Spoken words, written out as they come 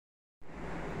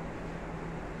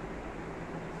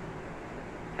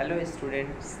Hello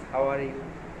students, how are you?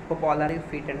 Hope all are you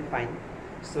fit and fine.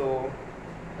 So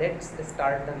let's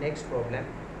start the next problem.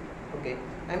 Okay,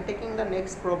 I'm taking the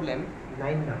next problem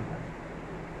 9 number.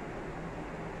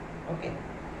 Okay,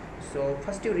 so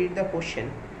first you read the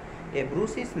question. A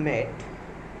brush is made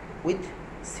with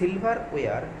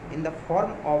silverware in the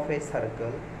form of a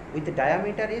circle with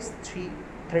diameter is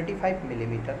 35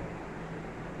 millimeter.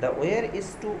 The wire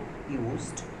is to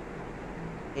used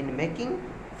in making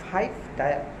 5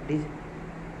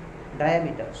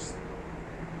 diameters,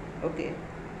 okay,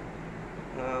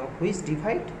 which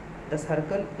divide the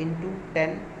circle into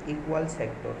 10 equal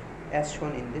sectors as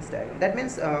shown in this diagram. That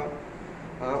means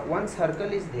one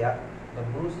circle is there, the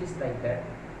brush is like that.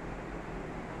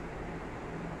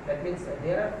 That means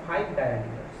there are 5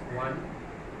 diameters, 1,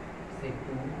 say 2,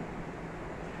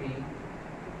 3,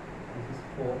 this is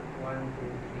 4, 1,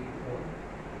 2, 3,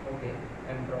 4. Okay,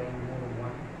 I am drawing more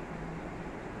 1.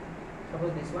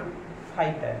 Suppose this one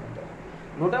 5 diameter.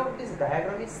 No doubt this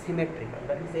diagram is symmetrical.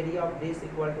 That is area of this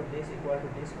equal to this equal to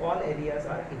this. All areas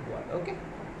are equal. Okay.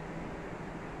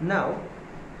 Now,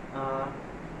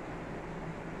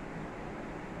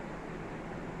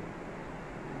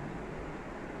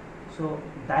 so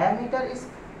diameter is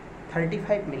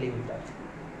 35 millimeter.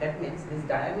 That means this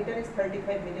diameter is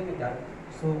 35 millimeter.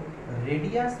 So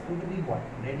radius would be what?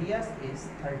 Radius is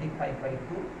 35 by 2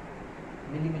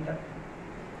 millimeter.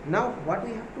 Now what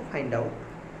we have to find out,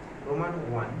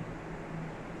 Roman 1,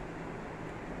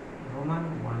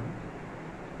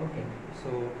 okay,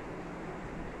 so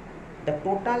the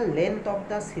total length of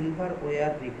the silver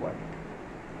wire required.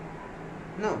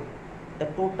 Now the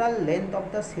total length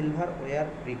of the silver wire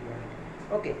required.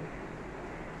 Okay,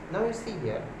 now you see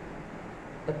here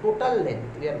the total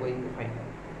length we are going to find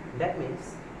out. That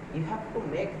means you have to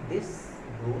make this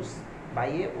brush by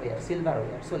a wire, silver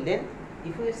wire. So length,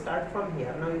 if we start from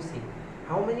here, now you see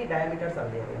how many diameters are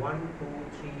there? 1, 2,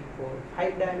 3, 4,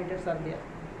 5 diameters are there.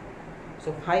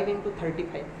 So 5 into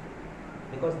 35,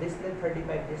 because this length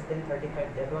 35, this length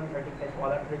 35, that one 35,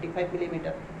 all are 35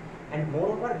 millimeter, and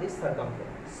moreover this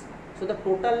circumference. So the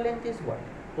total length is what?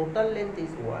 Total length is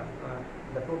what?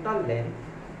 The total length,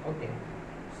 okay.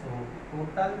 So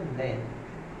total length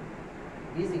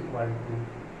is equal to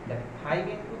that 5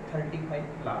 into 35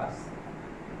 plus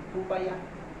 2 pi r.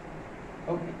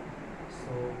 Okay,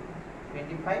 so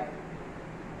 25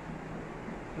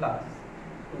 plus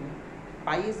 2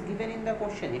 pi is given in the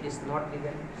question, it is not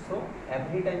given. So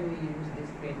every time we use this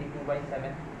 22 by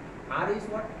 7. R is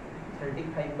what?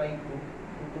 35 by 2.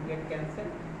 2 get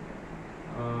cancelled.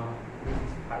 This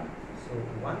is 5. So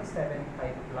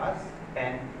 175 plus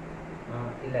 10,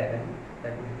 11.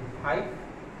 That will be 5,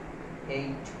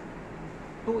 8,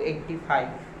 285.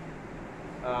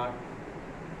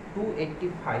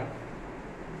 285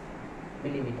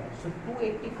 millimeter. So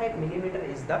 285 millimeter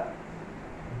is the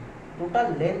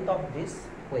total length of this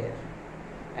wire.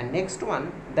 And next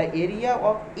one, the area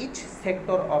of each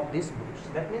sector of this brush.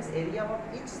 That means area of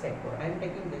each sector. I am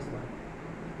taking this one.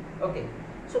 Okay.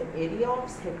 So area of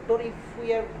sector, if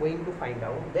we are going to find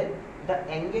out, then the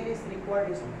angle is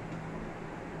required is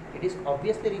what? It is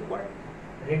obviously required.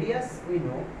 Radius we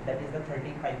know, that is the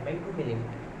 35 by 2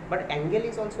 millimeter. But angle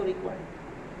is also required.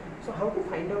 So how to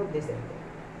find out this angle?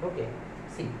 Okay.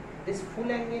 See, this full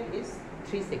angle is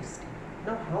 360.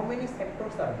 Now how many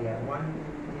sectors are there? 1,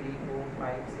 2, 3, 4,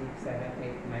 5, 6, 7,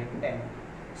 8, 9, 10.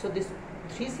 So this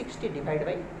 360 divided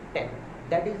by 10.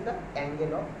 That is the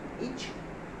angle of each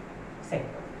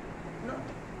sector. No.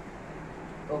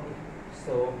 Okay.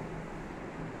 So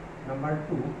number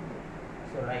 2.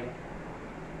 So write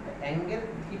the angle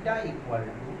theta equal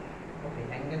to, okay,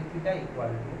 angle theta equal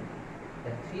to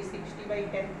the 360 by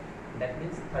 10. That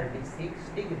means 36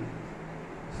 degrees.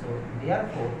 So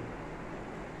therefore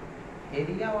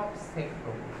area of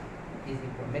sector is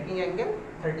equal, making angle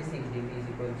 36 degrees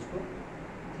equals to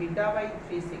theta by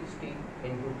 360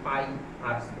 into pi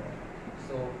r square.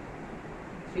 So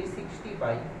 360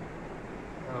 by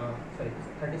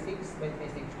 36 by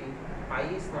 360, pi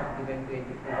is not given,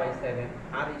 22 by 7,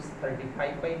 r is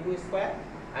 35 by 2 square.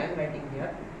 I am writing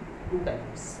here 2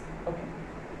 times. Okay.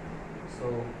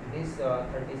 So this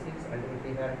 36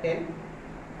 ultimately here 10,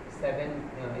 7,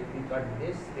 if we cut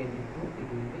this 22, it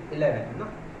will be 11. No?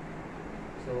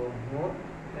 So more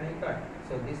can I cut?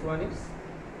 So this one is,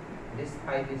 this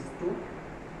 5 is 2.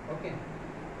 Okay.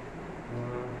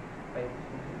 5,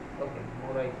 okay,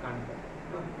 more I can't cut.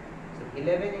 No? So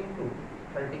 11 into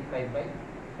 35 by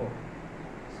 4.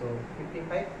 So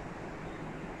 55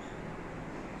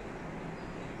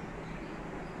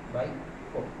 by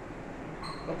 4.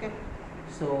 Okay.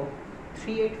 So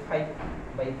 385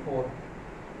 by 4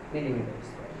 millimeter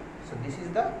square. So this this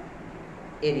is the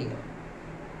area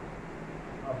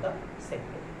of the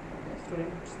sector. Okay,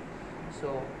 students.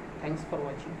 So thanks for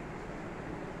watching.